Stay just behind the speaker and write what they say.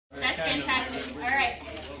Fantastic. All right.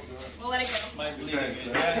 We'll let it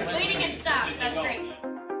go. Bleeding is stopped. That's great.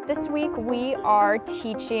 This week we are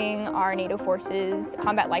teaching our NATO forces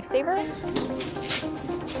Combat Lifesaver.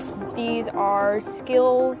 These are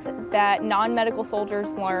skills that non-medical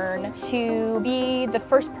soldiers learn to be the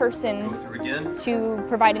first person to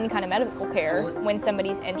provide any kind of medical care when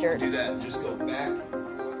somebody's injured. Do that and just go back.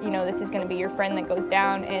 You know, this is going to be your friend that goes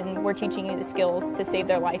down, and we're teaching you the skills to save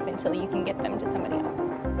their life until you can get them to somebody else.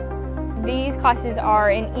 These classes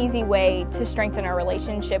are an easy way to strengthen our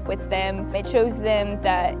relationship with them. It shows them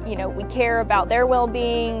that, you know, we care about their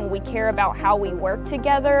well-being, we care about how we work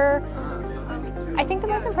together. I think the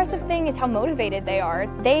most impressive thing is how motivated they are.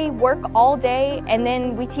 They work all day, and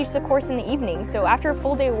then we teach the course in the evening. So after a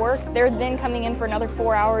full day of work, they're then coming in for another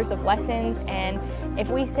 4 hours of lessons. And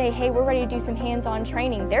if we say, hey, we're ready to do some hands-on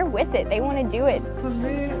training, they're with it. They want to do it.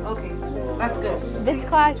 Okay, that's good. This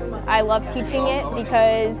class, I love teaching it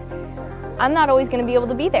because I'm not always going to be able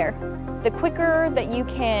to be there. The quicker that you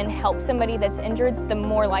can help somebody that's injured, the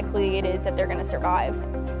more likely it is that they're going to survive.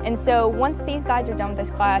 And so once these guys are done with this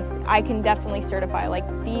class, I can definitely certify, like,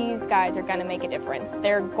 these guys are going to make a difference.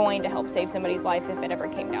 They're going to help save somebody's life if it ever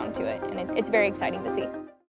came down to it. And it's very exciting to see.